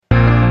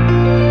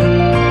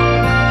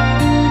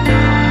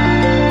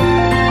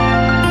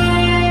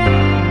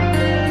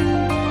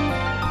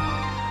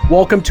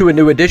Welcome to a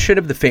new edition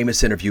of the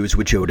Famous Interviews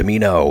with Joe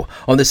Domino.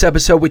 On this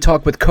episode, we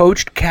talk with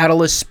coach,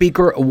 catalyst,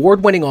 speaker,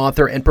 award-winning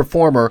author, and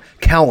performer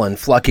Kellan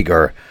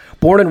Fluckiger.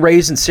 Born and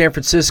raised in San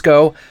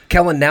Francisco,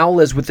 Kellan now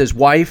lives with his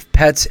wife,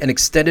 pets, and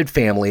extended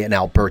family in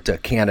Alberta,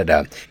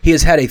 Canada. He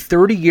has had a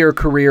 30-year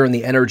career in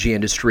the energy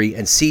industry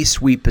and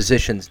C-suite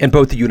positions in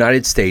both the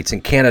United States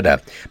and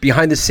Canada.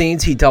 Behind the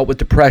scenes, he dealt with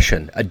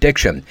depression,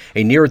 addiction,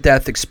 a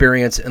near-death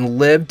experience, and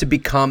lived to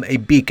become a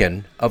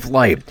beacon of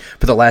light.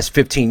 For the last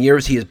 15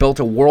 years, he has built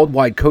a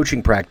worldwide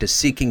coaching practice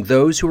seeking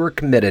those who are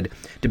committed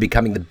to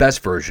becoming the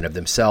best version of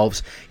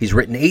themselves. He's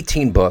written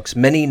 18 books,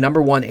 many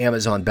 #1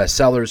 Amazon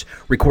bestsellers,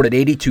 recorded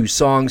 82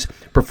 songs,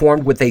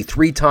 performed with a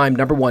 3-time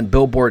 #1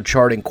 Billboard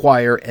charting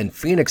choir in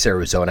Phoenix,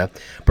 Arizona,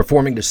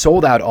 performing to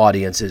sold-out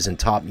audiences in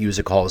top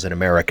music halls in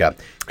America.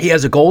 He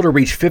has a goal to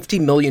reach 50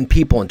 million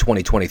people in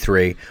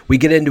 2023. We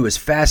get into his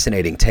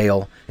fascinating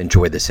tale.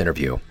 Enjoy this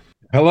interview.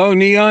 Hello,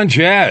 Neon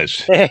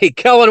Jazz. Hey,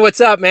 Kellan,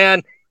 what's up,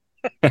 man?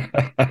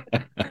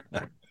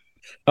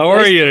 How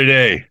are you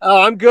today?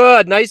 Oh, I'm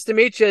good. Nice to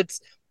meet you.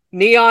 It's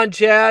Neon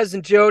Jazz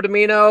and Joe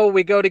Domino.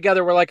 We go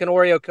together. We're like an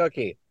Oreo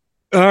cookie.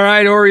 All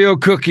right, Oreo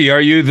cookie.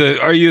 Are you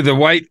the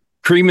white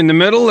cream in the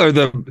middle or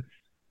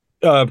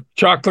the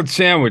chocolate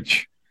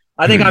sandwich?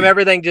 I think I'm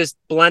everything just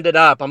blended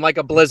up. I'm like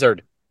a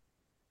blizzard.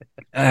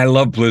 I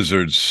love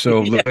blizzards.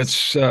 So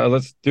Yes.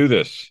 let's do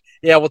this.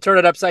 Yeah, we'll turn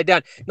it upside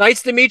down.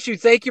 Nice to meet you.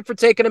 Thank you for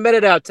taking a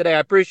minute out today. I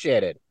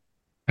appreciate it.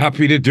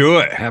 Happy to do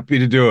it. Happy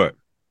to do it.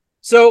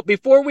 So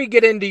before we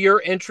get into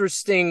your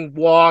interesting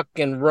walk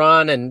and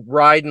run and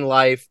ride in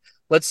life,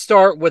 let's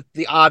start with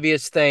the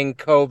obvious thing,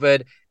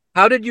 COVID.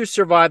 How did you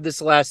survive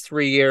this last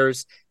 3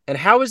 years, and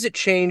how has it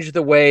changed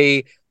the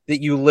way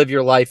that you live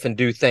your life and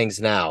do things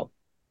now?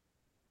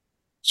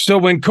 So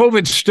when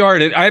COVID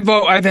started,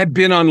 I've had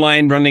been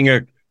online running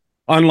a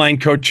online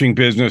coaching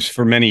business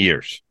for many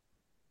years.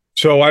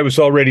 So I was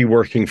already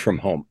working from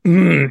home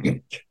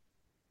and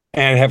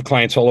have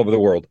clients all over the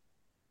world.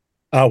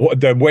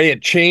 The way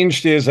it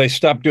changed is I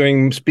stopped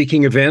doing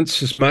speaking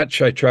events as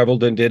much. I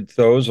traveled and did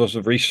those. Those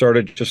have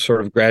restarted just sort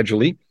of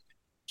gradually.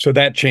 So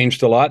that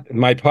changed a lot.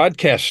 My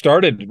podcast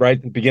started right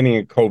at the beginning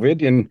of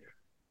COVID in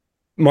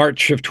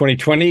March of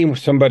 2020.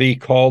 Somebody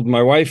called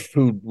my wife,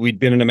 who we'd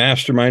been in a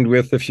mastermind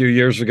with a few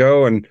years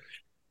ago, and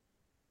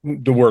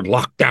the word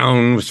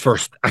lockdown was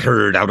first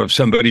uttered out of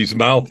somebody's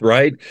mouth,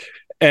 right?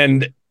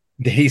 And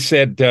he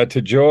said to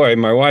Joy,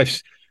 my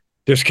wife's,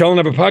 does Kellan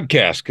have a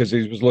podcast? Because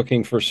he was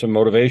looking for some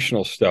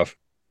motivational stuff.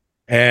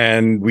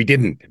 And we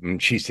didn't.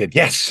 And she said,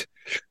 yes.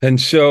 And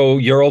so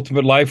Your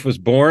Ultimate Life was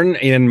born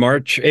in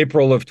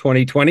April of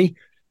 2020.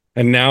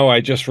 And now I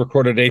just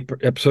recorded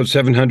episode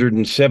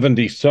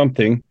 770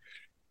 something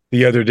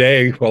the other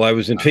day while I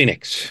was in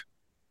Phoenix.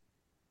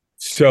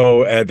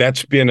 So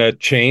that's been a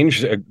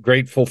change, a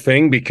grateful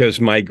thing, because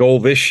my goal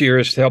this year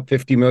is to help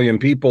 50 million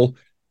people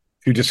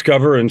to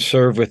discover and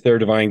serve with their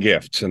divine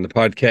gifts. And the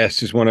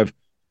podcast is one of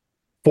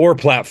 4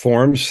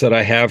 platforms that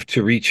I have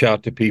to reach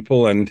out to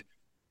people and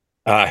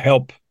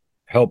help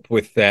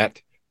with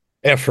that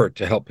effort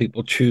to help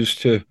people choose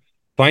to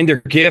find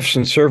their gifts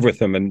and serve with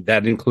them. And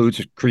that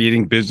includes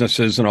creating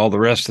businesses and all the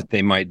rest that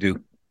they might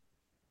do.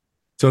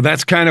 So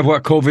that's kind of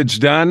what COVID's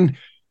done.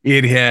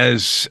 It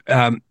has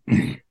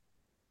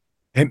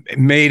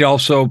made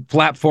also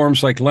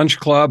platforms like Lunch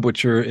Club,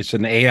 it's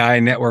an AI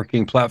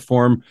networking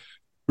platform,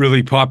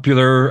 really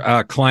popular.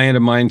 A client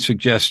of mine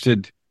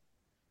suggested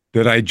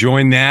that I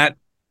join that,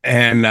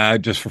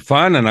 and just for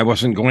fun, and I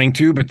wasn't going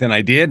to, but then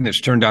I did, and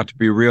it's turned out to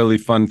be a really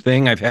fun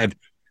thing. I've had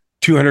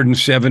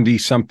 270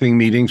 something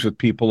meetings with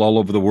people all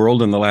over the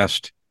world in the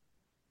last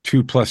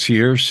 2+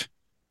 years.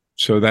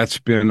 So that's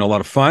been a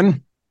lot of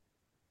fun.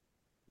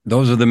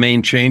 Those are the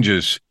main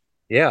changes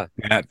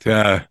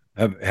that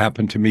have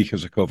happened to me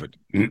because of COVID.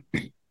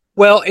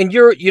 Well, and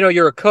you're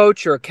a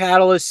coach, you're a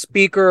catalyst,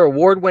 speaker,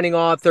 award-winning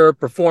author,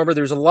 performer.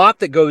 There's a lot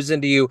that goes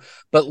into you,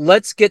 but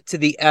let's get to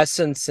the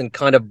essence and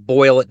kind of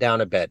boil it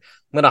down a bit.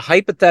 I'm going to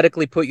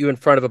hypothetically put you in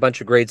front of a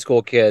bunch of grade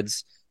school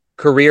kids,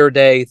 career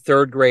day,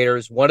 3rd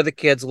graders. One of the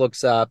kids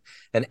looks up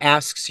and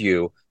asks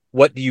you,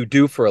 what do you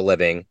do for a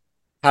living?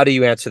 How do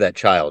you answer that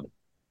child?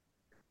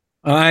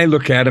 I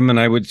look at him and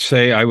I would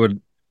say I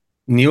would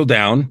kneel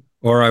down,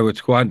 or I would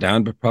squat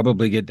down, but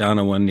probably get down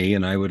on one knee,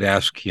 and I would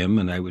ask him,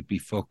 and I would be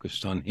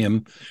focused on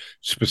him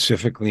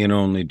specifically and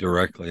only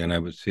directly. And I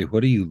would say,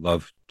 what do you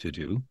love to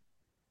do?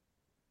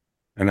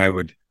 And I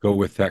would go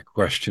with that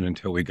question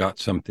until we got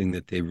something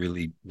that they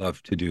really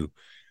love to do.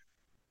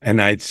 And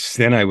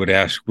then I would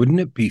ask, wouldn't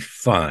it be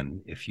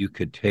fun if you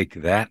could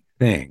take that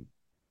thing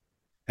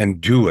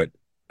and do it,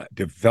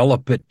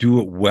 develop it, do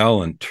it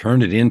well, and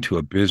turn it into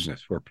a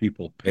business where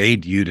people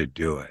paid you to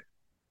do it?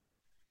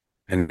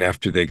 And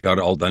after they got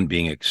all done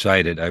being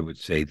excited, I would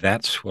say,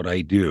 that's what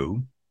I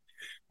do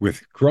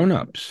with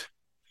grown-ups.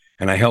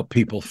 And I help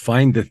people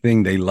find the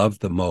thing they love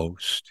the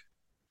most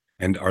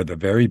and are the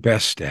very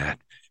best at,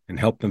 and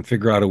help them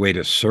figure out a way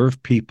to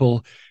serve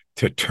people,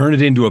 to turn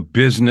it into a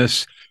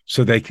business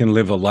so they can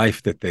live a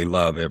life that they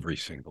love every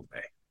single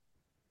day.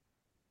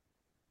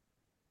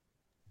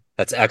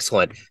 That's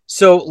excellent.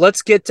 So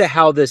let's get to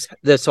how this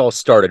all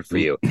started for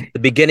you. The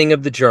beginning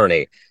of the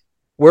journey.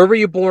 Where were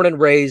you born and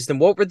raised, and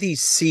what were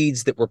these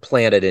seeds that were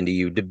planted into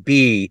you to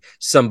be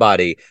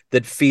somebody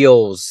that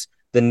feels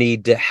the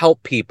need to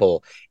help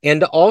people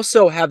and to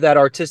also have that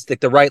artistic,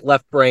 the right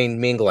left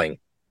brain mingling?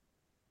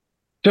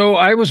 So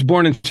I was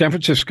born in San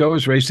Francisco. I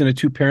was raised in a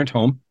two-parent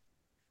home.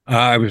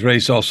 I was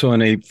raised also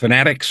in a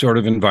fanatic sort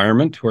of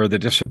environment where the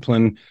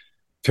discipline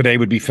today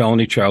would be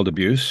felony child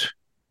abuse.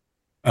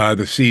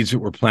 The seeds that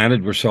were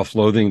planted were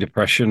self-loathing,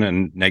 depression,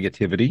 and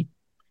negativity.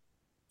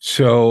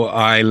 So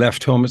I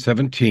left home at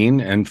 17,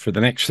 and for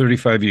the next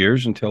 35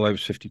 years, until I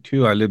was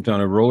 52, I lived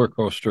on a roller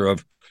coaster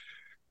of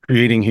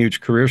creating huge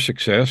career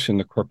success in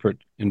the corporate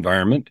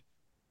environment,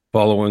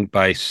 following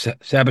by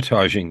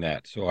sabotaging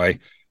that. So I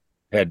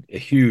had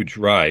huge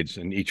rides,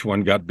 and each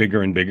one got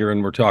bigger and bigger,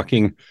 and we're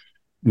talking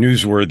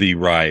newsworthy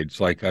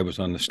rides. Like I was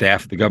on the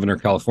staff of the governor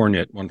of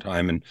California at one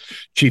time, and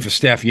chief of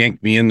staff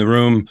yanked me in the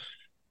room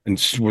and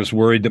was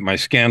worried that my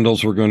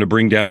scandals were going to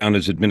bring down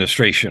his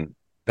administration,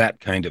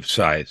 that kind of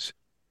size.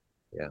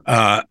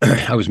 Yeah.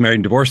 I was married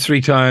and divorced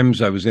 3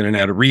 times. I was in and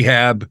out of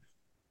rehab,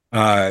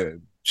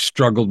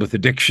 struggled with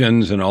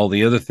addictions and all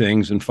the other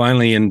things. And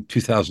finally, in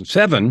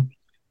 2007,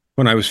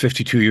 when I was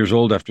 52 years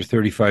old, after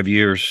 35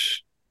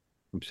 years,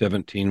 from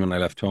 17 when I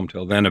left home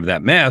till then of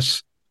that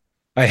mess,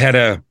 I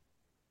had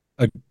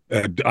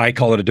I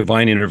call it a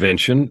divine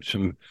intervention.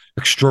 Some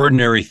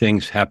extraordinary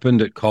things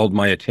happened that called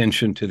my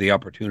attention to the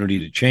opportunity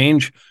to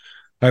change.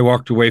 I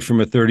walked away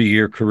from a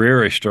 30-year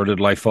career. I started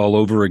life all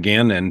over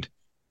again and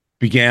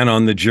began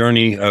on the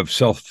journey of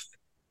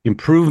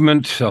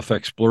self-improvement,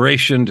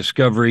 self-exploration,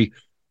 discovery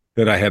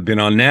that I have been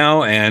on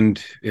now. And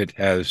it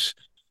has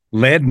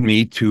led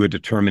me to a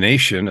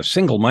determination, a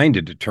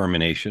single-minded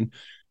determination,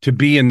 to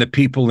be in the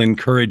people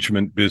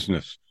encouragement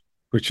business,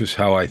 which is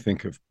how I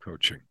think of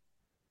coaching.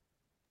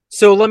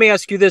 So let me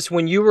ask you this.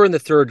 When you were in the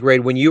 3rd grade,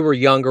 when you were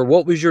younger,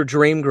 what was your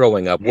dream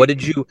growing up? What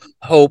did you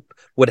hope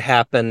would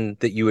happen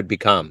that you would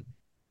become?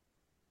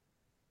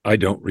 I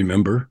don't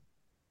remember.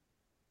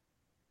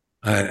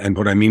 And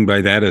what I mean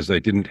by that is I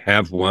didn't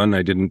have one.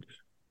 I didn't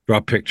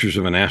draw pictures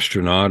of an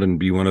astronaut and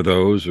be one of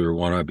those, or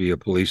want to be a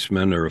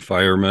policeman or a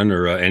fireman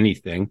or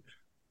anything.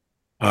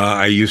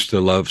 I used to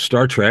love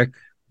Star Trek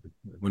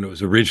when it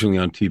was originally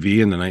on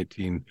TV in the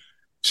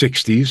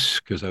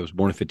 1960s, because I was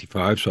born in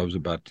 55, so I was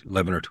about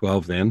 11 or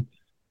 12 then.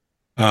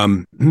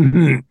 And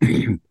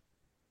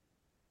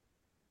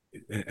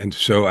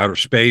so outer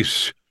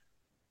space,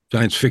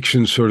 science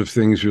fiction sort of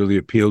things really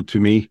appealed to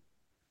me.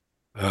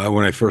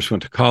 When I first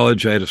went to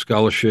college, I had a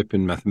scholarship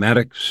in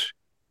mathematics.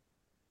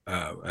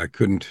 I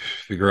couldn't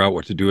figure out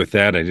what to do with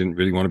that. I didn't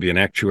really want to be an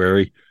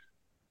actuary.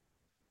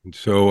 And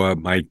so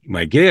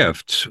my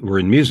gifts were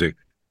in music.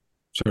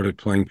 Started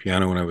playing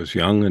piano when I was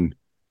young, and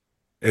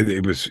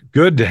it was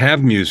good to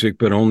have music,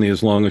 but only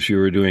as long as you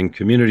were doing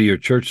community or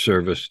church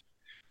service.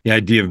 The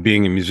idea of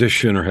being a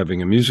musician or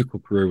having a musical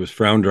career was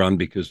frowned on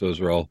because those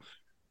are all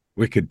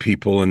wicked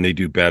people and they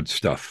do bad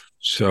stuff.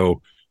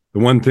 So the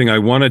one thing I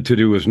wanted to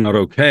do was not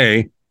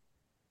okay.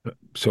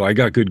 So I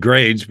got good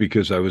grades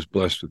because I was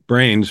blessed with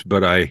brains,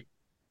 but I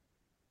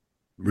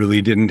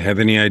really didn't have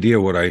any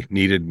idea what I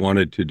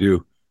wanted to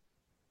do.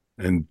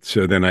 And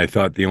so then I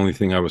thought the only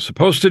thing I was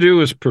supposed to do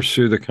was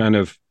pursue the kind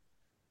of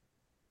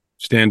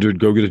standard,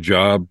 go get a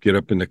job, get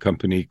up in the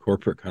company,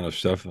 corporate kind of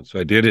stuff. And so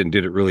I did it and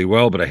did it really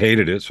well, but I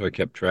hated it. So I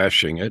kept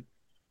trashing it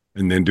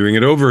and then doing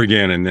it over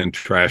again and then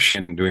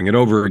trashing and doing it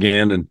over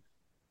again. And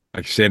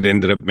like I said,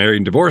 ended up married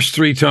and divorced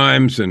 3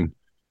 times and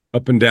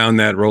up and down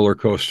that roller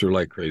coaster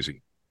like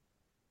crazy.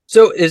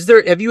 So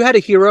have you had a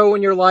hero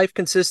in your life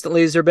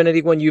consistently? Has there been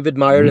anyone you've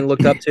admired and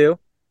looked up to?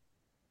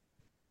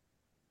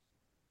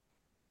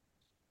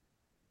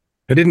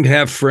 I didn't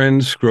have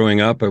friends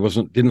growing up.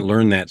 Didn't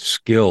learn that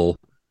skill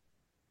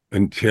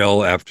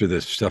until after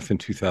this stuff in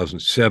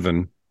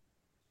 2007.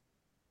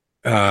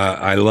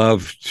 I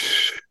loved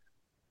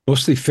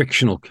mostly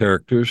fictional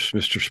characters,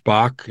 Mr.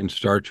 Spock in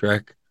Star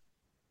Trek,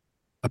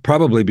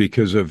 probably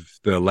because of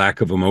the lack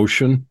of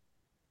emotion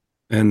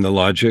and the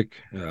logic.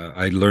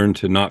 I learned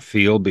to not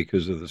feel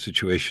because of the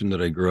situation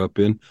that I grew up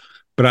in.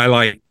 But I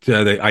liked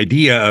the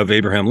idea of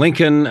Abraham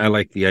Lincoln. I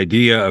liked the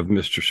idea of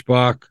Mr.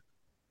 Spock.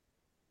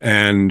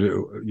 And,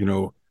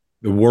 the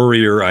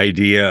warrior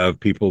idea of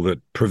people that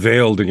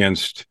prevailed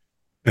against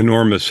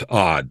enormous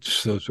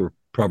odds. Those were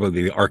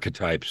probably the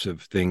archetypes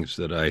of things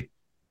that I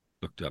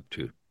looked up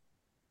to.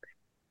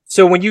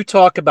 So when you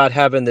talk about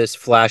having this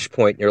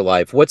flashpoint in your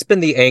life, what's been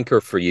the anchor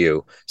for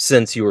you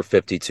since you were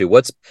 52?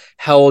 What's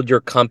held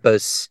your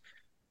compass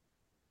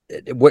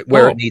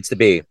where it needs to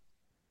be?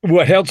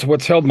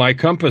 What's held my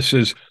compass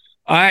is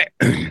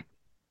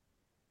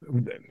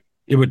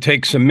it would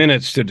take some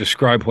minutes to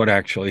describe what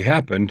actually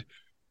happened,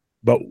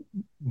 but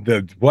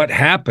what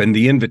happened,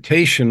 the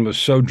invitation was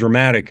so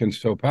dramatic and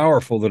so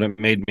powerful that it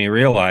made me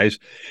realize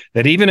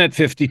that even at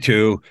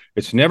 52,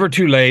 it's never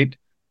too late.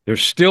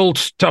 There's still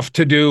stuff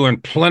to do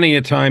and plenty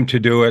of time to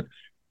do it.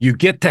 You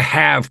get to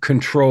have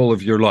control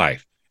of your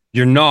life.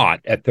 You're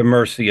not at the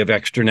mercy of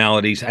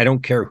externalities. I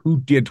don't care who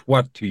did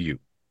what to you.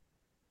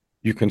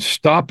 You can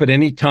stop at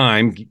any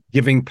time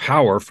giving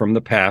power from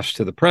the past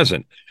to the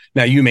present.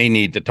 Now, you may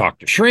need to talk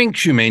to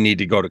shrinks, you may need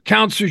to go to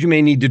counselors, you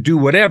may need to do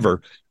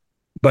whatever,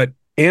 but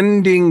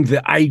ending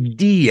the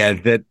idea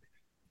that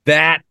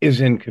that is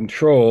in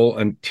control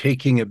and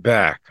taking it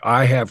back.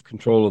 I have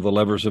control of the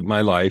levers of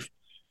my life,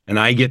 and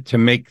I get to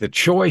make the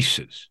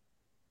choices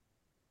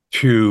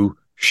to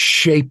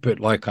shape it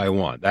like I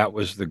want. That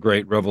was the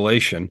great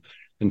revelation.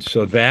 And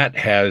so that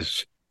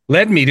has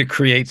led me to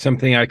create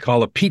something I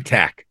call a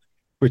PTAC,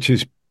 which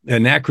is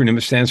an acronym.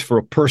 It stands for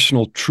a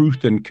personal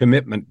truth and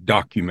commitment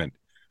document.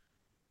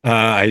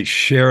 I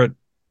share it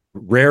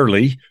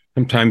rarely,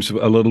 sometimes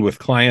a little with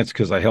clients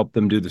because I help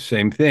them do the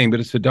same thing, but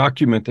it's a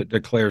document that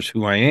declares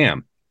who I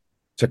am.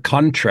 It's a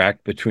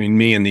contract between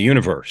me and the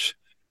universe.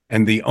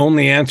 And the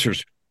only answer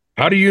is,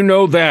 how do you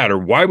know that? Or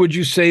why would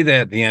you say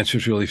that? The answer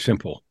is really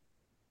simple.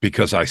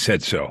 Because I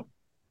said so.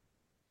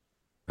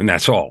 And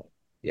that's all.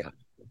 Yeah.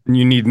 And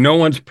you need no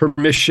one's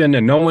permission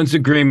and no one's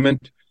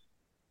agreement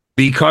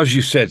because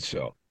you said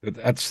so.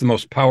 That's the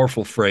most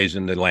powerful phrase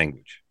in the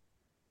language.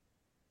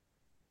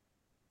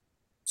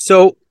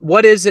 So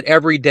what is it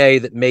every day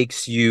that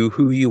makes you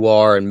who you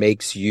are and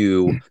makes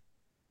you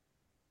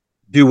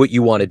do what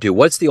you want to do?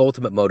 What's the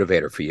ultimate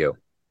motivator for you?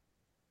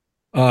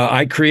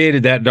 I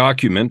created that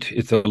document.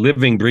 It's a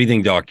living,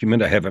 breathing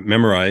document. I have it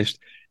memorized.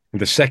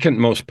 The second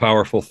most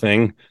powerful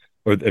thing,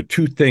 or the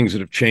two things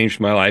that have changed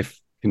my life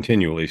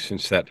continually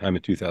since that time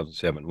in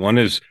 2007. One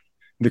is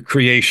the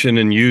creation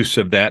and use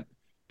of that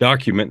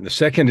document. And the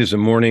second is a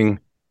morning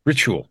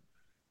ritual,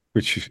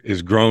 which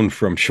is grown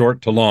from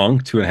short to long,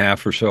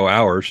 2.5 or so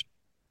hours.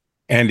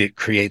 And it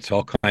creates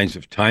all kinds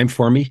of time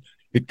for me.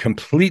 It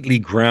completely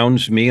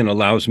grounds me and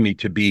allows me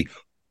to be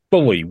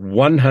fully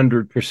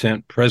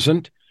 100%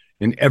 present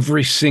in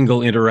every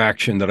single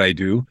interaction that I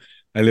do.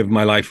 I live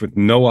my life with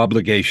no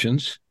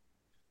obligations.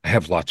 I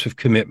have lots of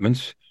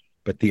commitments,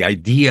 but the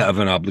idea of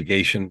an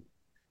obligation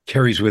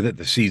carries with it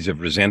the seeds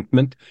of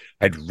resentment.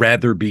 I'd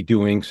rather be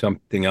doing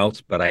something else,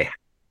 but I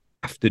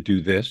have to do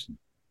this.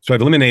 So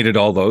I've eliminated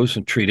all those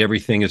and treat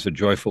everything as a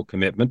joyful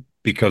commitment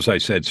because I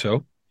said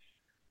so.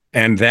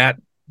 And that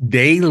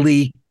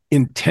daily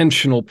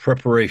intentional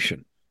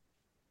preparation,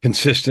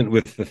 consistent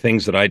with the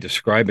things that I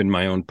describe in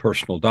my own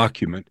personal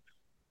document,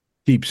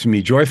 keeps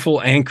me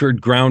joyful, anchored,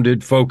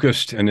 grounded,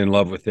 focused, and in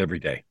love with every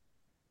day.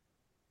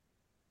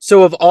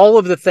 So of all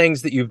of the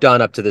things that you've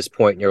done up to this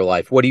point in your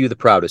life, what are you the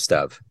proudest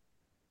of?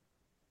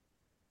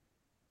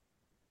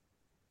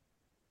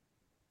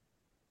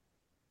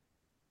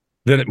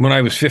 That when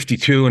I was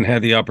 52 and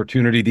had the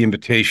opportunity, the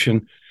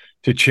invitation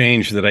to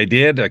change that I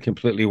did, I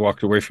completely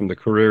walked away from the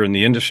career in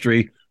the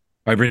industry.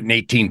 I've written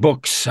 18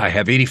 books. I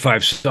have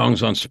 85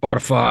 songs on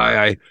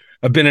Spotify.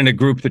 I've been in a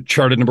group that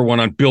charted #1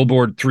 on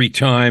Billboard 3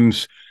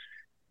 times.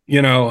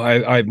 You know,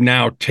 I've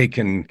now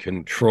taken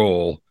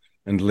control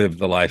and live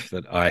the life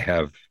that I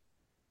have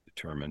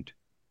determined.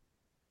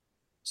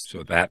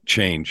 So that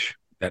change,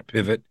 that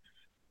pivot,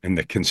 and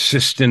the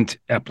consistent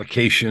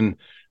application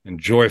and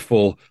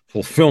joyful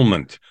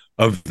fulfillment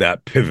of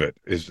that pivot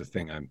is the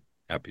thing I'm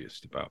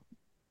happiest about.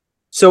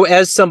 So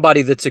as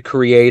somebody that's a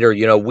creator,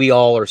 you know, we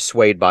all are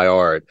swayed by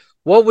art.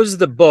 What was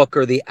the book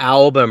or the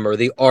album or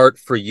the art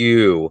for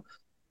you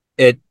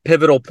at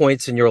pivotal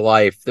points in your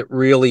life that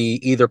really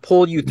either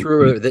pulled you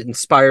through or that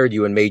inspired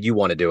you and made you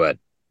want to do it?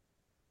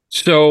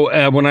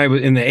 So when I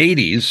was in the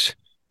 80s,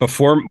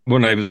 before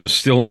when I was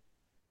still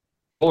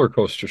roller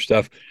coaster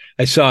stuff,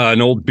 I saw an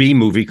old B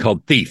movie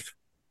called Thief,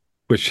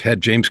 which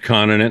had James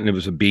Caan in it, and it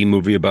was a B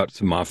movie about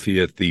some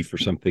mafia thief or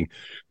something.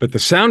 But the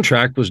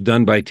soundtrack was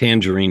done by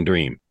Tangerine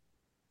Dream.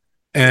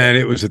 And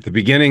it was at the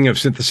beginning of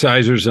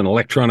synthesizers and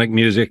electronic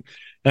music.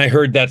 And I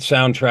heard that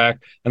soundtrack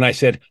and I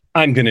said,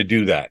 I'm going to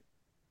do that.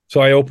 So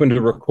I opened a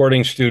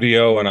recording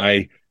studio,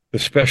 and the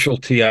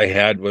specialty I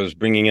had was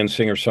bringing in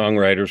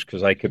singer-songwriters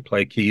because I could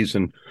play keys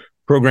and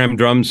program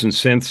drums and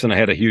synths. And I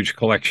had a huge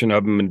collection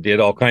of them and did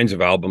all kinds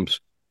of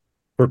albums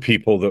for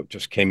people that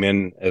just came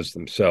in as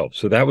themselves.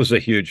 So that was a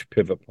huge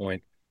pivot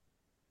point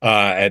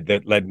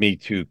that led me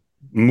to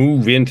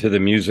move into the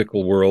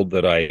musical world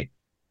that I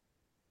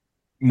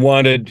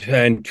wanted.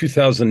 In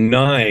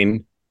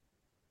 2009,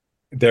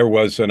 there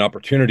was an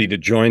opportunity to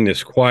join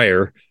this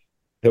choir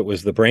that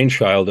was the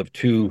brainchild of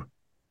two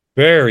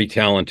very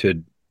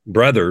talented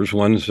brothers.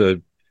 One's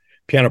a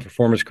piano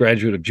performance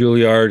graduate of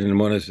Juilliard, and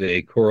one is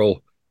a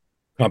choral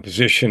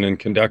composition and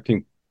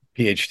conducting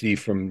PhD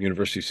from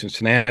University of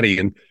Cincinnati.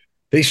 And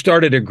they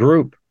started a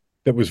group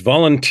that was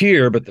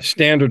volunteer, but the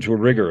standards were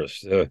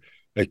rigorous. A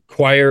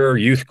choir,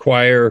 youth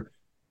choir,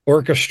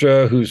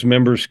 orchestra whose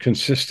members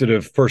consisted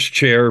of first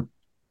chair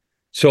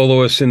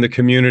soloists in the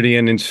community,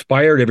 and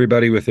inspired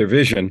everybody with their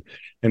vision.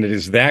 And it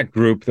is that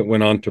group that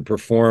went on to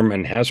perform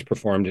and has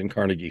performed in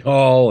Carnegie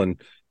Hall and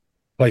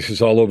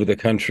places all over the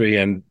country.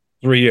 And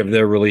 3 of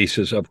their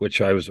releases, of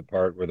which I was a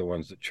part, were the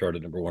ones that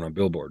charted #1 on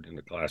Billboard in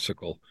the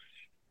classical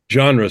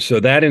genre. So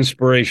that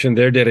inspiration,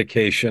 their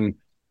dedication,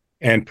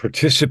 and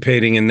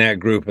participating in that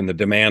group and the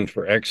demand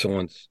for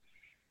excellence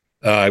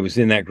I was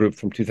in that group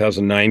from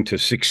 2009 to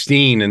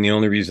 16, and the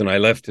only reason I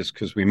left is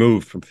because we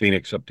moved from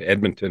Phoenix up to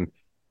Edmonton,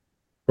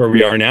 where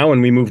we are now,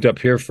 and we moved up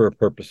here for a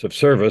purpose of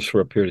service.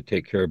 We're up here to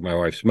take care of my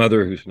wife's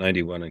mother, who's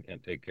 91 and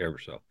can't take care of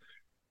herself.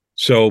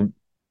 So,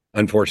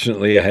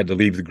 unfortunately, I had to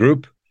leave the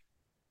group.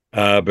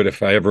 But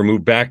if I ever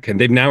move back, and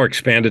they've now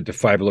expanded to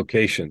 5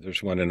 locations.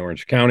 There's one in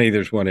Orange County,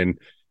 there's one in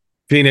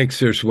Phoenix,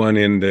 there's one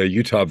in the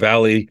Utah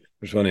Valley,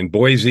 there's one in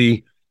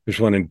Boise, there's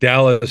one in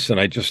Dallas, and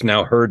I just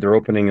now heard they're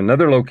opening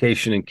another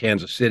location in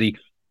Kansas City,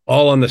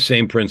 all on the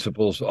same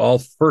principles, all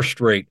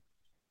first-rate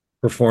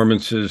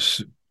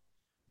performances.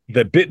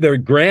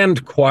 The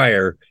grand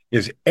choir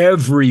is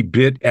every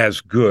bit as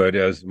good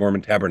as the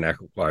Mormon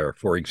Tabernacle Choir,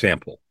 for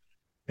example.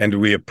 And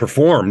we have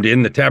performed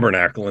in the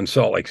Tabernacle in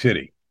Salt Lake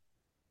City.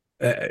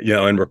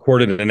 And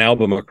recorded an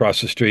album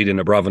across the street in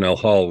Abravanel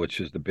Hall,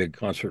 which is the big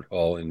concert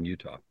hall in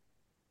Utah.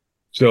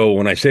 So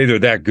when I say they're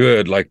that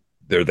good, like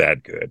they're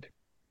that good.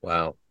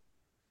 Wow.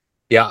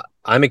 Yeah,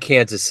 I'm in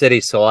Kansas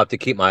City, so I'll have to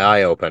keep my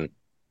eye open.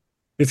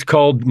 It's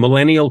called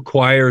Millennial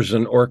Choirs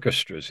and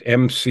Orchestras,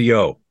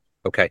 MCO.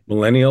 Okay.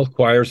 Millennial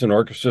Choirs and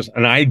Orchestras.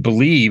 And I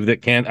believe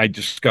that I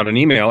just got an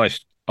email. I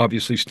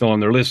obviously still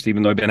on their list,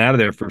 even though I've been out of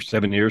there for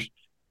 7 years.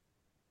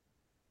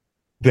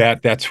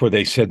 That's where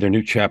they said their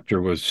new chapter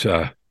was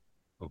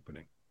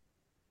opening.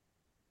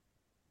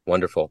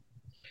 Wonderful.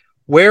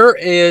 Where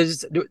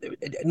is,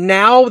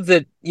 now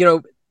that,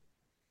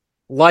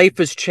 life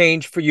has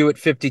changed for you at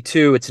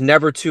 52, it's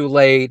never too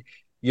late.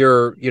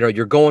 You're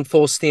going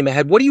full steam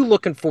ahead. What are you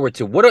looking forward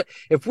to?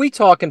 If we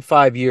talk in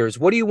 5 years,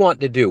 what do you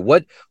want to do?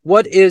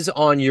 What is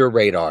on your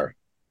radar?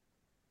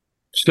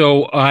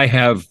 So I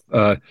have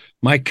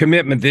my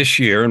commitment this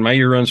year, and my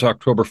year runs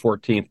October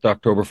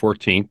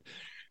 14th,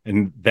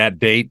 and that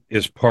date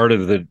is part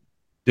of the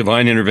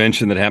divine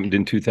intervention that happened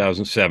in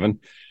 2007,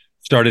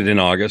 started in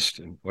August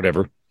and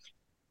whatever.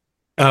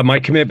 My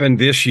commitment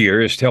this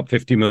year is to help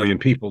 50 million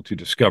people to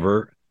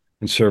discover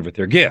and serve with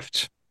their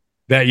gifts.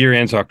 That year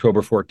ends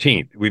October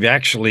 14th. We've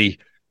actually,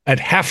 at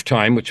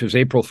halftime, which was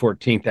April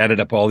 14th, added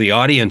up all the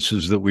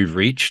audiences that we've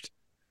reached,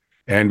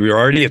 and we're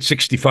already at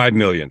 65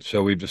 million.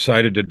 So we've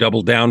decided to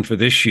double down for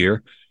this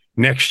year.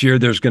 Next year,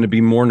 there's going to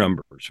be more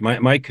numbers.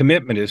 My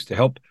commitment is to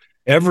help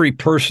every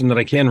person that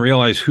I can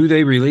realize who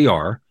they really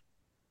are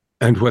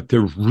and what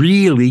they're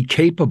really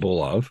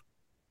capable of,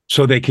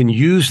 so they can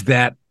use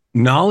that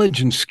knowledge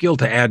and skill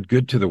to add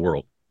good to the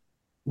world.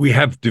 We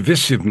have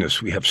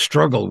divisiveness, we have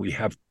struggle, we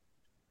have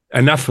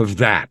enough of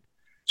that.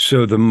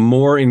 So the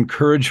more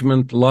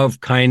encouragement,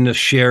 love, kindness,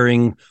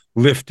 sharing,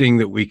 lifting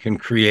that we can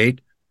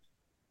create,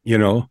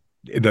 the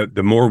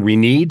more we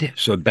need.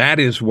 So that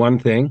is one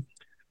thing.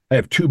 I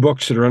have 2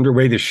 books that are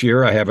underway this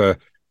year. I have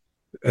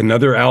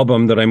another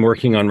album that I'm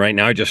working on right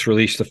now. I just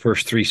released the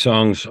first 3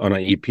 songs on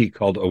an EP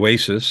called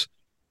Oasis.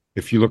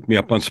 If you look me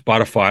up on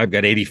Spotify, I've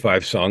got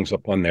 85 songs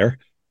up on there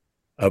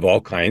of all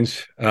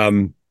kinds.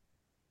 So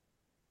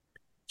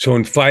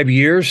in 5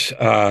 years,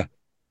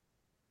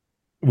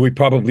 we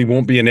probably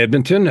won't be in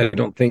Edmonton. I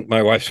don't think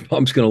my wife's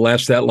mom's going to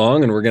last that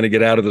long, and we're going to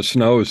get out of the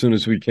snow as soon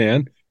as we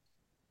can.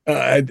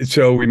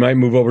 So we might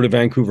move over to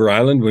Vancouver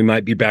Island. We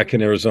might be back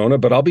in Arizona,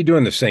 but I'll be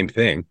doing the same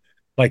thing.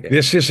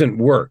 This isn't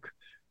work.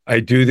 I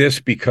do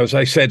this because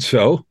I said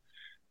so,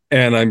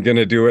 and I'm going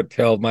to do it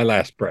till my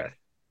last breath.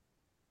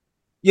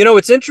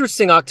 It's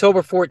interesting,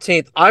 October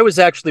 14th. I was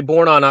actually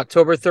born on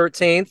October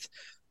 13th,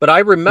 but I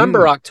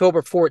remember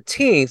October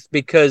 14th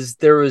because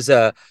there was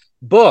a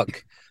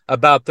book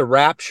about the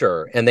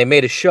rapture, and they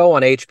made a show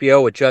on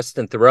HBO with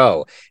Justin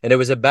Theroux, and it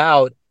was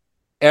about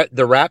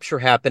the rapture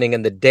happening,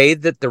 and the day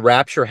that the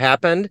rapture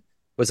happened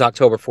was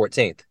October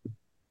 14th.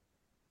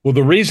 Well,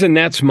 the reason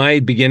that's my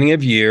beginning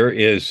of year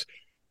is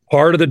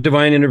part of the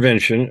divine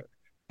intervention.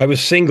 I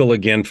was single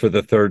again for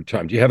the 3rd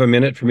time. Do you have a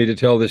minute for me to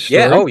tell this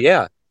story? Yeah. Oh,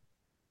 yeah.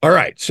 All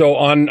right. So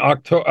on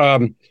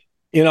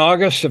in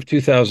August of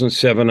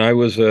 2007, I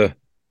was a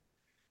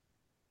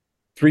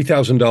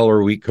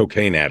 $3,000 a week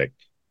cocaine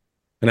addict,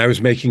 and I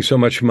was making so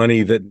much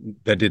money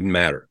that didn't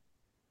matter.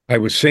 I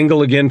was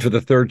single again for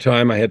the 3rd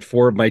time. I had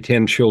 4 of my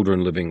 10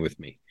 children living with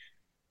me.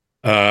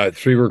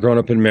 3 were grown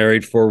up and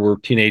married, 4 were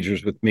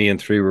teenagers with me, and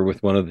 3 were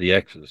with one of the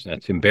exes.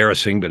 That's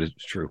embarrassing, but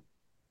it's true.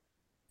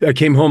 I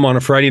came home on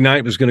a Friday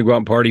night, was going to go out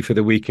and party for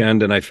the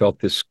weekend, and I felt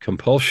this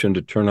compulsion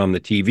to turn on the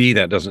TV.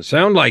 That doesn't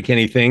sound like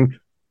anything,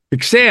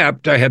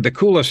 except I had the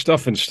coolest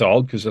stuff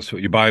installed, because that's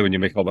what you buy when you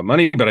make all that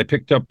money. But I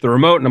picked up the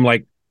remote, and I'm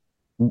like,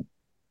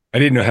 I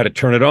didn't know how to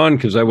turn it on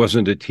because I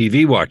wasn't a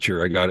TV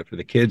watcher. I got it for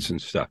the kids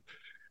and stuff.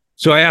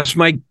 So I asked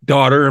my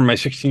daughter, and my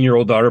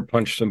 16-year-old daughter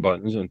punched some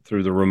buttons and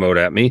threw the remote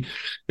at me.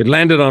 It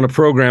landed on a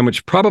program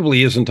which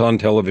probably isn't on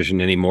television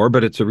anymore,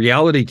 but it's a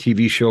reality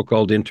TV show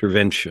called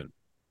Intervention.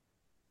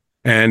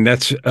 And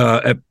that's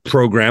a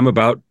program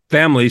about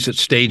families that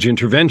stage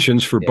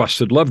interventions for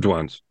busted loved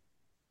ones.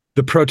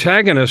 The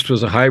protagonist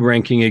was a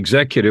high-ranking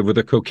executive with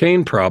a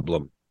cocaine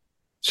problem.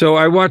 So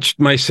I watched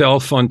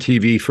myself on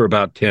TV for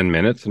about 10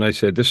 minutes, and I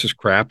said, this is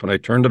crap, and I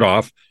turned it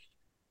off.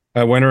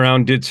 I went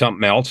around, did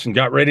something else, and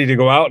got ready to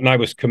go out, and I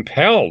was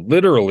compelled,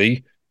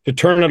 literally, to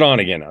turn it on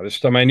again. Now, this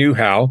time I knew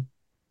how.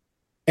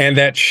 And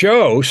that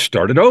show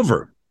started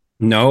over.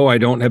 No, I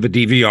don't have a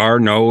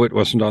DVR. No, it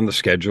wasn't on the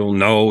schedule.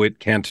 No, it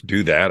can't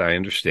do that. I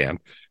understand.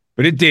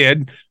 But it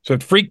did. So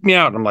it freaked me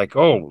out. I'm like,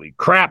 holy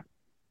crap.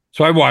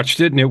 So I watched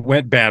it and it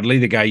went badly.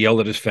 The guy yelled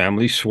at his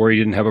family, swore he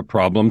didn't have a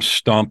problem,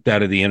 stomped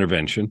out of the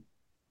intervention.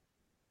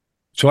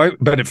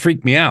 But it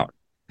freaked me out.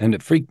 And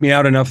it freaked me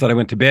out enough that I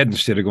went to bed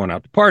instead of going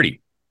out to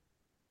party.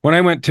 When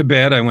I went to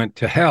bed, I went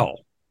to hell.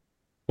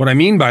 What I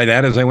mean by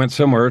that is I went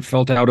somewhere, it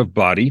felt out of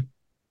body.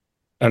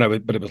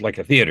 But it was like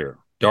a theater,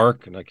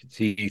 dark, and I could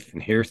see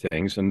and hear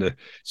things. And the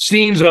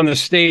scenes on the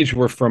stage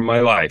were from my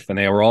life, and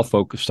they were all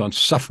focused on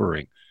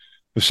suffering.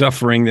 The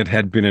suffering that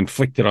had been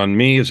inflicted on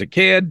me as a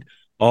kid,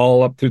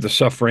 all up through the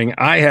suffering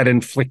I had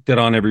inflicted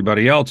on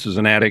everybody else as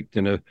an addict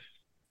and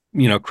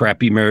a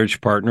crappy marriage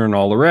partner and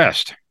all the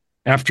rest.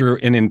 After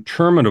an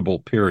interminable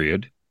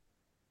period,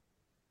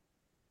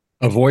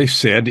 a voice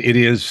said, "It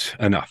is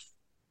enough."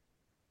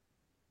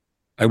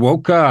 I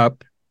woke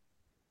up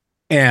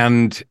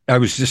and I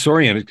was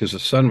disoriented because the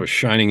sun was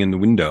shining in the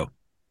window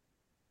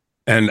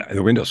and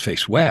the windows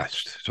face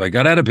west. So I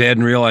got out of bed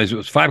and realized it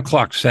was 5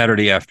 o'clock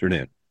Saturday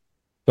afternoon.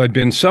 So I'd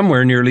been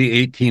somewhere nearly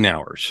 18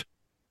 hours.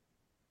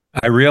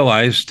 I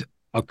realized,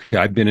 okay,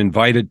 I've been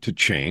invited to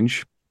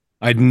change.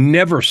 I'd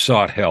never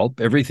sought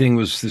help. Everything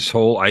was this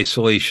whole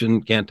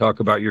isolation, can't talk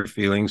about your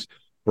feelings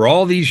for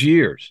all these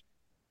years.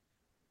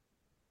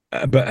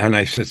 And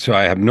I said, so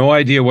I have no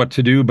idea what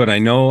to do, but I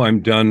know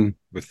I'm done.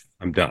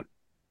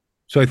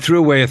 So I threw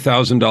away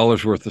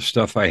 $1,000 worth of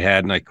stuff I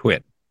had and I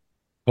quit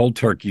cold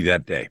turkey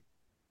that day,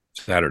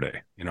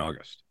 Saturday in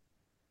August.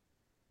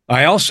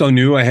 I also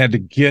knew I had to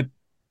get,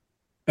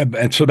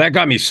 and so that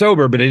got me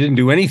sober, but I didn't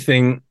do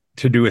anything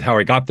to do with how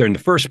I got there in the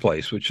first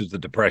place, which is the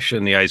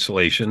depression, the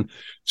isolation,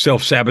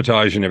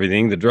 self-sabotage and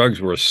everything. The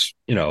drugs were,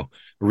 a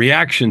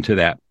reaction to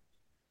that.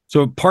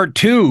 So part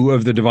 2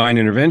 of the divine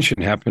intervention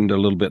happened a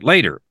little bit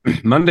later.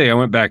 Monday, I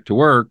went back to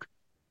work.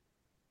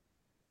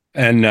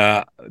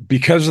 And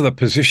because of the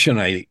position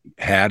I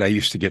had, I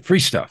used to get free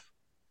stuff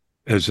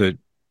as a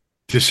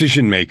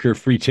decision maker,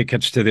 free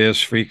tickets to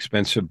this, free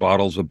expensive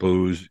bottles of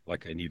booze,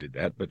 like I needed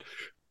that, but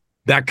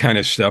that kind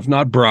of stuff,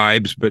 not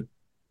bribes, but,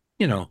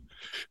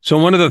 So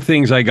one of the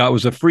things I got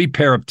was a free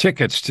pair of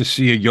tickets to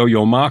see a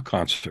Yo-Yo Ma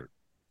concert.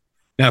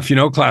 Now, if you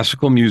know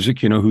classical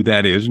music, you know who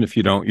that is. And if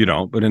you don't, you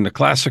don't. But in the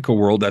classical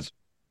world, that's,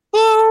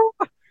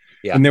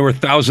 yeah. And they were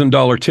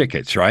 $1,000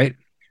 tickets, right?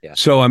 Yeah.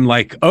 So I'm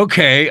like,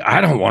 okay, I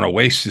don't want to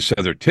waste this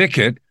other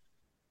ticket.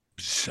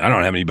 I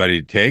don't have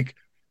anybody to take.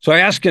 So I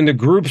asked in the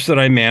groups that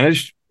I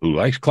managed, who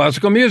likes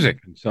classical music?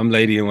 And some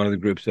lady in one of the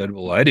groups said,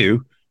 well, I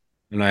do.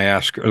 And I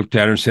looked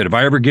at her and said, have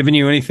I ever given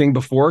you anything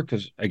before?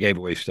 Because I gave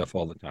away stuff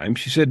all the time.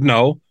 She said,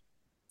 no.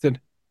 I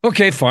said,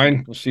 okay,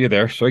 fine. We'll see you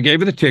there. So I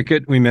gave her the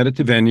ticket. We met at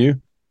the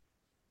venue.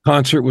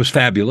 Concert was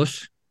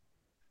fabulous.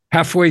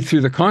 Halfway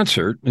through the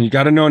concert, and you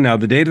got to know now,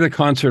 the date of the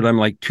concert, I'm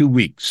like 2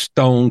 weeks,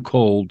 stone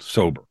cold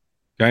sober.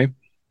 Okay.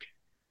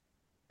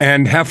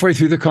 And halfway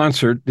through the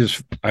concert,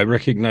 I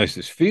recognized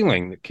this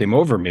feeling that came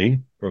over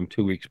me from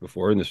 2 weeks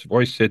before. And this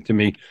voice said to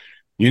me,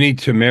 you need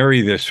to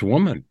marry this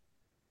woman.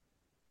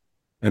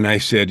 And I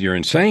said, you're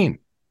insane.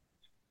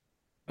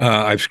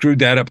 I've screwed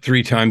that up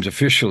 3 times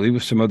officially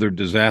with some other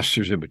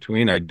disasters in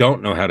between. I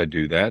don't know how to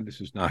do that. This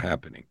is not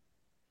happening.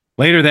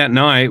 Later that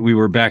night, we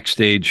were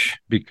backstage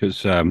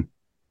because there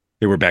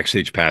were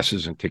backstage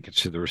passes and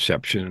tickets to the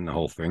reception and the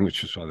whole thing,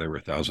 which is why they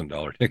were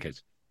 $1,000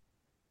 tickets.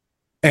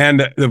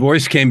 And the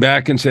voice came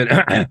back and said,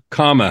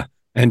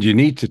 and you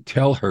need to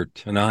tell her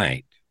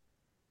tonight.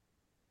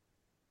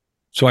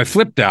 So I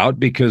flipped out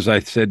because I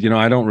said,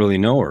 I don't really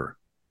know her.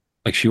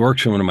 Like, she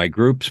works in one of my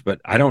groups,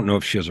 but I don't know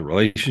if she has a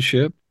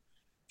relationship.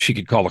 She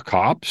could call the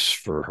cops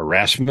for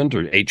harassment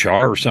or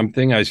HR or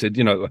something. I said,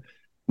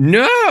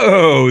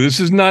 no,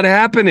 this is not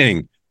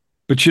happening.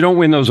 But you don't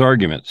win those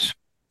arguments.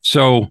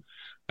 So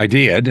I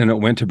did, and it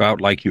went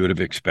about like you would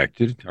have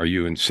expected. Are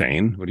you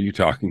insane? What are you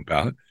talking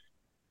about?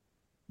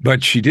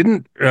 But she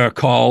didn't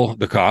call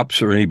the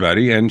cops or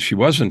anybody, and she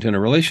wasn't in a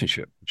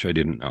relationship, which I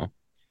didn't know.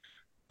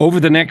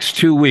 Over the next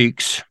 2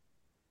 weeks,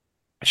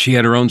 she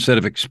had her own set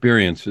of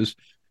experiences.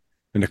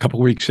 And a couple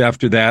of weeks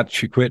after that,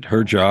 she quit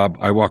her job.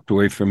 I walked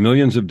away from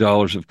millions of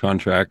dollars of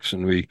contracts,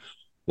 and we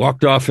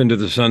walked off into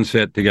the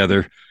sunset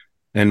together.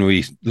 And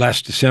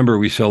last December,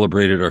 we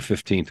celebrated our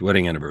 15th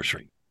wedding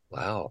anniversary.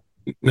 Wow.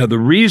 Now, the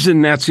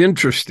reason that's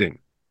interesting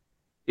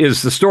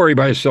is the story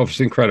by itself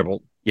is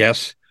incredible.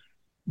 Yes.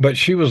 But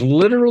she was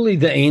literally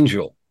the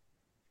angel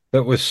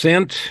that was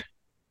sent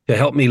to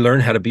help me learn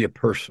how to be a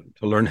person,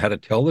 to learn how to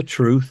tell the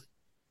truth,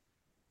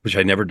 which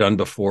I'd never done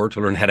before, to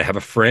learn how to have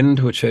a friend,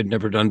 which I'd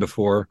never done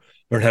before,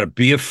 learn how to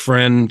be a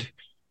friend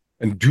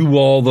and do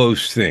all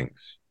those things.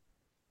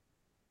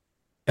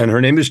 And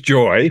her name is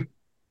Joy,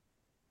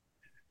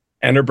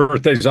 and her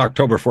birthday is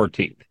October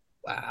 14th.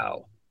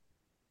 Wow.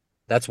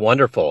 That's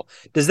wonderful.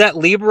 Does that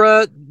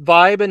Libra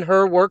vibe in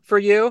her work for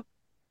you?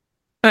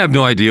 I have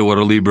no idea what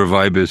a Libra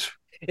vibe is.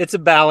 It's a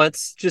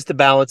balance, just a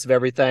balance of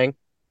everything.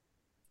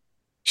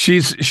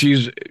 She's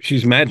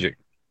magic.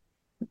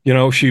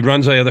 She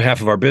runs the other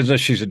half of our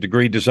business. She's a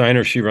degree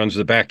designer. She runs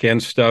the back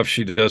end stuff.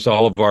 She does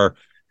all of our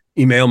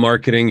email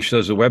marketing. She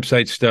does the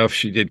website stuff.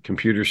 She did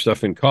computer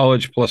stuff in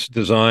college, plus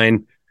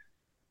design.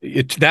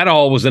 That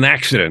all was an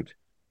accident.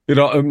 There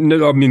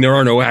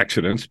are no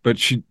accidents, but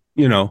she,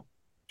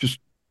 just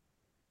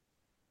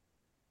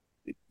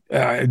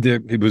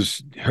it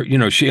was her,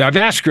 I've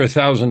asked her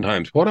 1,000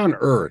 times, what on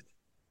earth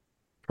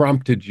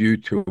prompted you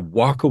to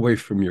walk away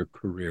from your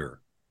career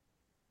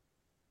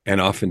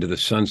and off into the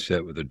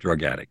sunset with a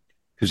drug addict?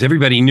 Because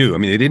everybody knew. I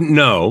mean, they didn't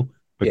know,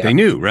 but they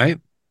knew, right?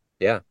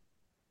 Yeah.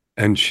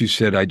 And she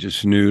said, I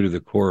just knew to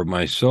the core of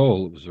my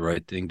soul it was the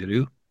right thing to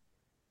do.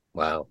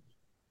 Wow.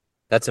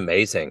 That's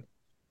amazing.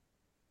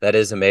 That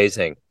is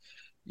amazing.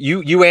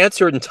 You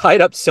answered and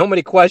tied up so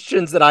many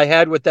questions that I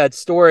had with that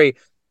story.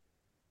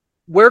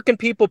 Where can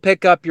people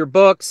pick up your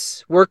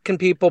books? Where can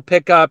people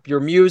pick up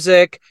your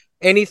music?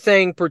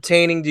 Anything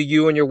pertaining to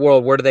you and your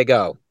world, where do they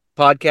go?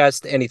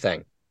 Podcast,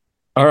 anything.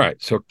 All right.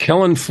 So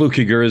Kellan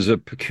Fluckiger is a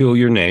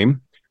peculiar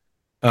name.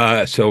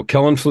 So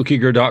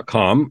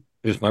KellanFluckiger.com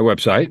is my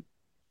website.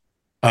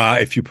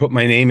 If you put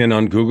my name in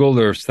on Google,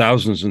 there's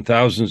thousands and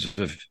thousands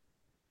of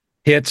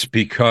hits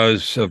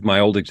because of my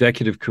old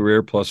executive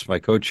career, plus my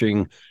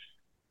coaching.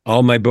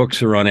 All my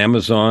books are on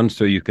Amazon,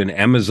 so you can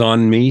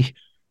Amazon me.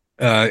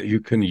 You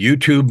can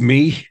YouTube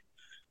me.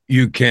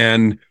 You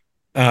can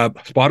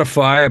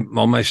Spotify.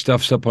 All my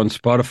stuff's up on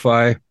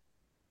Spotify.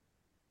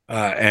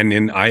 And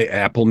in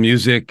Apple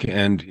Music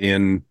and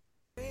in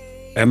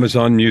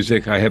Amazon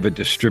Music. I have a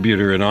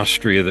distributor in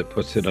Austria that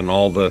puts it on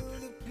all the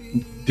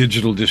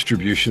digital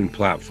distribution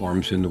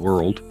platforms in the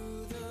world.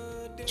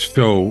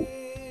 So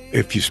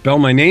if you spell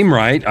my name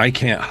right, I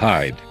can't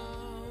hide.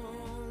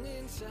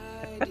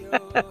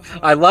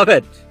 I love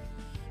it.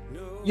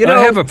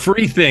 I have a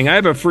free thing.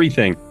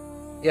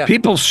 Yeah.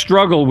 People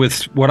struggle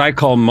with what I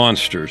call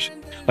monsters.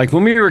 Like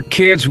when we were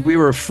kids, we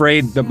were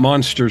afraid that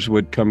monsters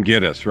would come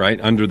get us, right?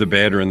 Under the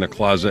bed or in the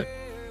closet.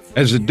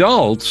 As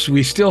adults,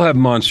 we still have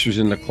monsters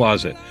in the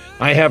closet.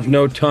 I have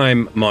no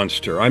time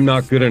monster. I'm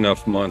not good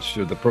enough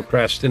monster. The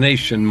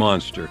procrastination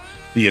monster.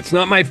 The it's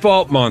not my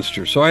fault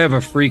monster. So I have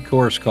a free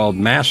course called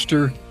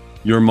Master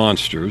Your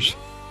Monsters.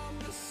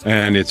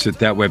 And it's at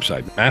that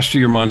website,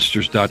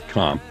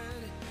 masteryourmonsters.com.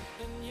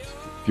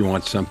 If you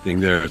want something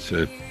there, it's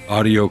an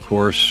audio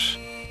course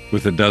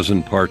with a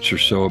dozen parts or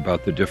so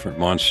about the different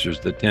monsters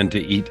that tend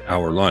to eat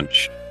our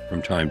lunch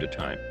from time to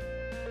time.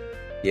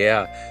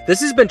 Yeah,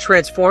 this has been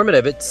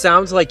transformative. It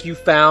sounds like you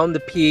found the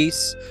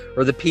peace,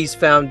 or the peace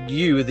found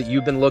you, that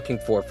you've been looking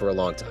for a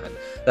long time.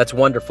 That's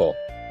wonderful.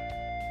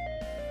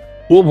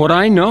 Well, what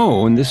I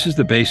know, and this is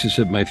the basis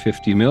of my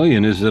 50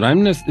 million, is that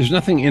there's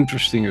nothing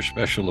interesting or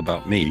special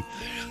about me.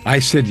 I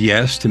said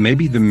yes to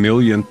maybe the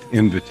millionth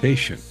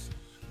invitation.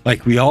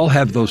 Like we all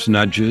have those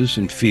nudges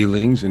and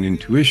feelings and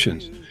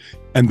intuitions.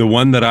 And the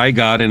one that I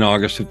got in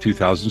August of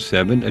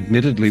 2007,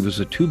 admittedly, was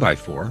a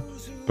 2x4,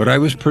 but I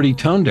was pretty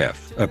tone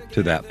deaf up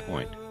to that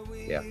point.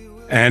 Yeah.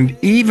 And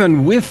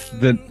even with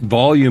the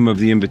volume of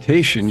the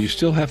invitation, you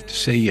still have to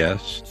say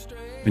yes.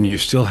 And you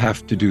still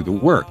have to do the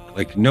work.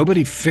 Like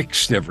nobody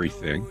fixed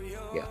everything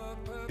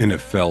in a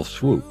fell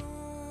swoop.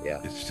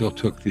 Yeah. It still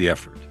took the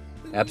effort.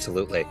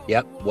 Absolutely.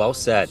 Yep. Well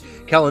said.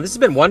 Kellan, this has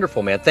been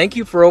wonderful, man. Thank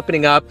you for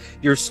opening up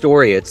your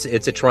story. It's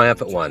a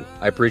triumphant one.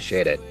 I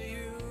appreciate it.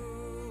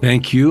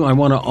 Thank you. I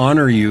want to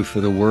honor you for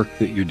the work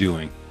that you're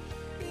doing.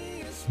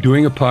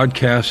 Doing a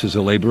podcast is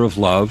a labor of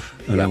love.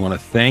 And I want to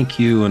thank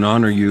you and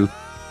honor you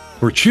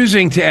for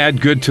choosing to add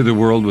good to the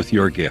world with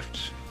your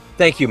gifts.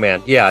 Thank you,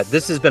 man. Yeah,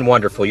 this has been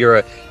wonderful. You're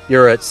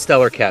a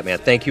stellar cat, man.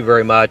 Thank you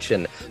very much,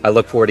 and I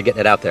look forward to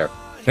getting it out there.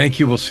 Thank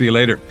you. We'll see you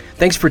later.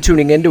 Thanks for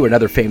tuning in to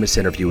another famous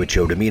interview with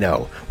Joe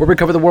Dimino, where we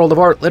cover the world of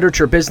art,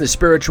 literature, business,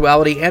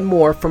 spirituality, and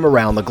more from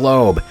around the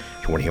globe.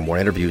 If you want to hear more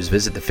interviews,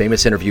 visit the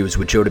Famous Interviews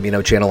with Joe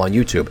Dimino channel on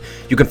YouTube.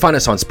 You can find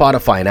us on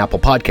Spotify and Apple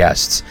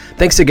Podcasts.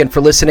 Thanks again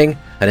for listening,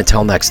 and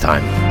until next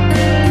time.